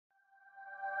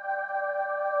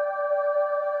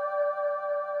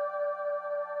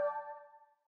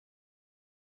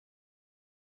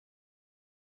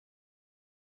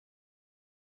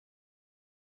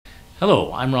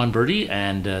Hello, I'm Ron Birdie,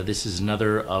 and this is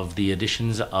another of the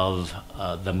editions of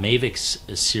the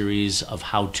Maevex series of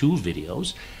how-to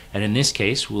videos. And in this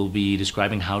case, we'll be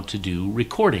describing how to do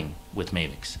recording with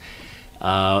Maevex.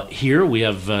 Here we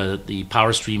have the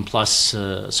PowerStream Plus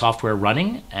software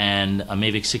running and a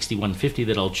Maevex 6150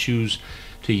 that I'll choose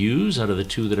to use out of the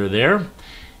two that are there.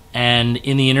 And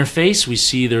in the interface, we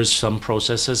see there's some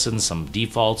processes and some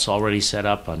defaults already set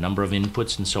up, a number of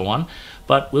inputs and so on.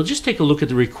 But we'll just take a look at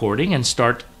the recording and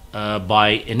start by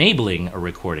enabling a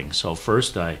recording. So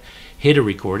first I hit a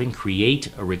recording, create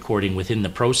a recording within the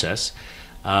process.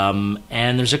 And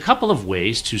there's a couple of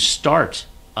ways to start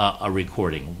a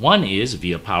recording. One is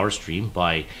via PowerStream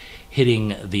by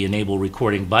hitting the enable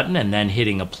recording button and then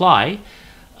hitting apply.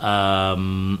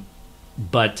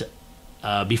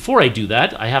 Before I do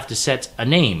that, I have to set a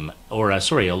name, or a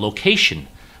location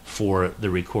for the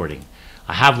recording.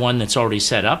 I have one that's already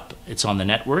set up. It's on the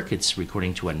network. It's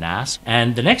recording to a NAS.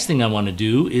 And the next thing I want to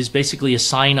do is basically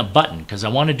assign a button, because I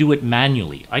want to do it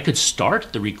manually. I could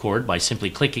start the record by simply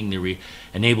clicking the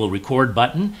enable record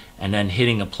button and then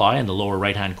hitting apply in the lower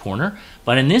right-hand corner.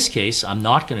 But in this case, I'm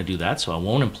not going to do that, so I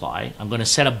won't apply. I'm going to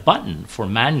set a button for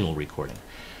manual recording.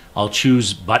 I'll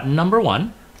choose button number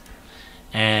 1.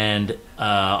 And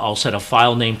I'll set a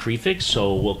file name prefix,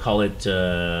 so we'll call it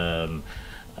test1.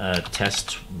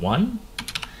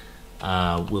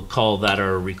 We'll call that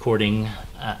our recording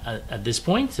at this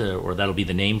point, or that'll be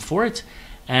the name for it.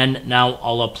 And now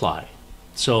I'll apply.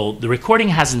 So the recording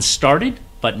hasn't started,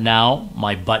 but now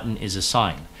my button is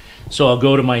assigned. So I'll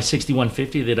go to my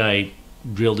 6150 that I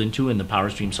drilled into in the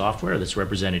PowerStream software that's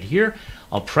represented here.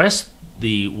 I'll press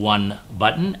the 1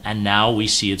 button, and now we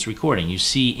see it's recording. You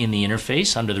see in the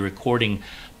interface, under the recording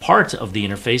part of the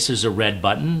interface, there's a red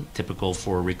button, typical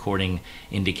for recording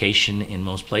indication in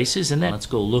most places. And then let's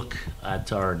go look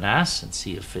at our NAS and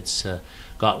see if it's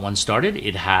got one started.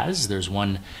 It has. There's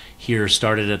one here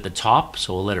started at the top,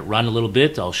 so we'll let it run a little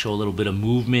bit. I'll show a little bit of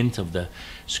movement of the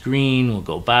screen. We'll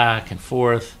go back and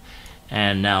forth.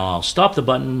 And now I'll stop the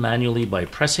button manually by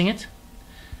pressing it.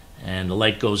 And the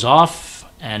light goes off.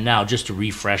 And now just to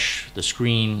refresh the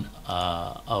screen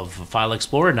of File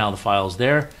Explorer, now the file's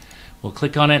there. We'll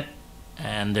click on it,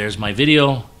 and there's my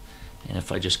video. And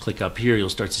if I just click up here, you'll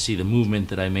start to see the movement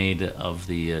that I made of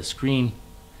the screen.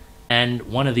 And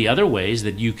one of the other ways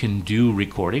that you can do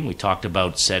recording, we talked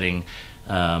about setting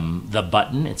the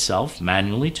button itself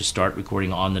manually to start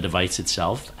recording on the device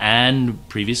itself. And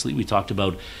previously we talked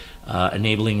about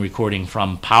enabling recording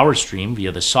from PowerStream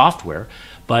via the software.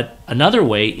 But another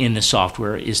way in the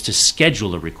software is to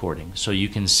schedule a recording. So you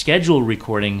can schedule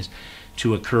recordings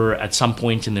to occur at some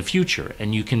point in the future.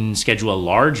 And you can schedule a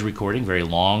large recording, very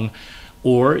long,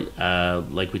 or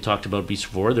like we talked about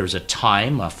before, there's a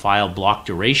time, a file block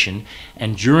duration,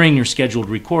 and during your scheduled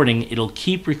recording, it'll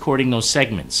keep recording those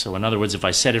segments. So in other words, if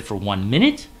I set it for 1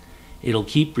 minute, it'll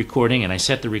keep recording, and I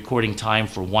set the recording time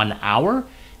for 1 hour,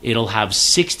 it'll have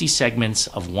 60 segments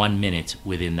of 1 minute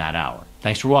within that hour.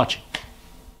 Thanks for watching.